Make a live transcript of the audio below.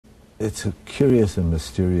It's a curious and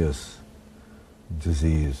mysterious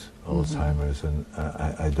disease, Alzheimer's, and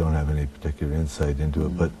I don't have any particular insight into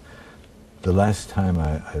it, but the last time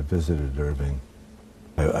I visited Irving,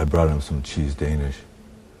 I brought him some cheese Danish.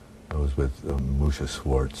 I was with Musha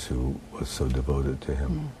Swartz, who was so devoted to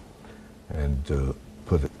him, and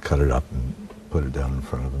cut it up and put it down in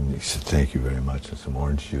front of him. He said, "Thank you very much," and some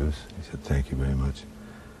orange juice. He said, "Thank you very much."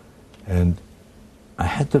 And I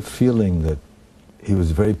had the feeling that he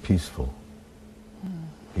was very peaceful.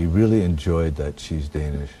 He really enjoyed that cheese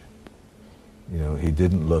Danish. You know, he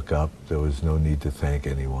didn't look up. There was no need to thank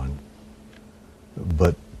anyone.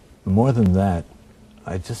 But more than that,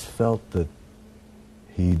 I just felt that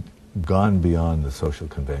he'd gone beyond the social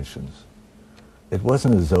conventions. It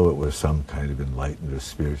wasn't as though it was some kind of enlightened or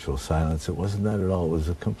spiritual silence. It wasn't that at all. It was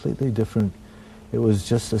a completely different, it was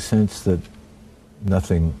just a sense that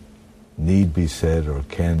nothing need be said or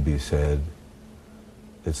can be said.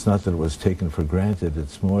 It's not that it was taken for granted,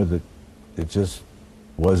 it's more that it just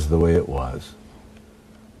was the way it was.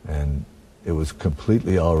 And it was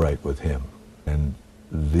completely all right with him. And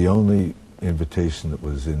the only invitation that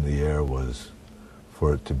was in the air was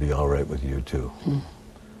for it to be all right with you too.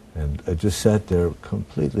 And I just sat there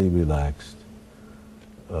completely relaxed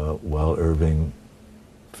while Irving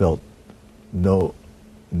felt no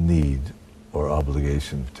need or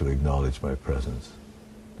obligation to acknowledge my presence.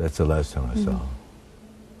 That's the last time I saw him.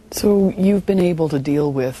 So you've been able to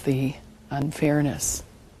deal with the unfairness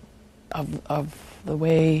of the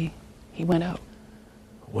way he went out?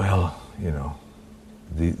 Well, you know,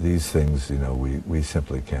 these things, you know, we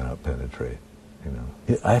simply cannot penetrate. You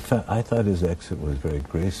know, I thought his exit was very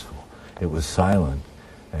graceful. It was silent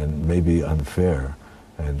and maybe unfair,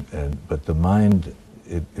 but the mind,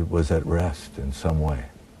 it was at rest in some way.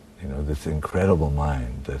 You know, this incredible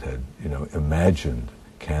mind that had, you know, imagined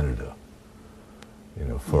Canada, you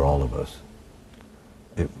know, for all of us.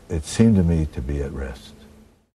 It seemed to me to be at rest.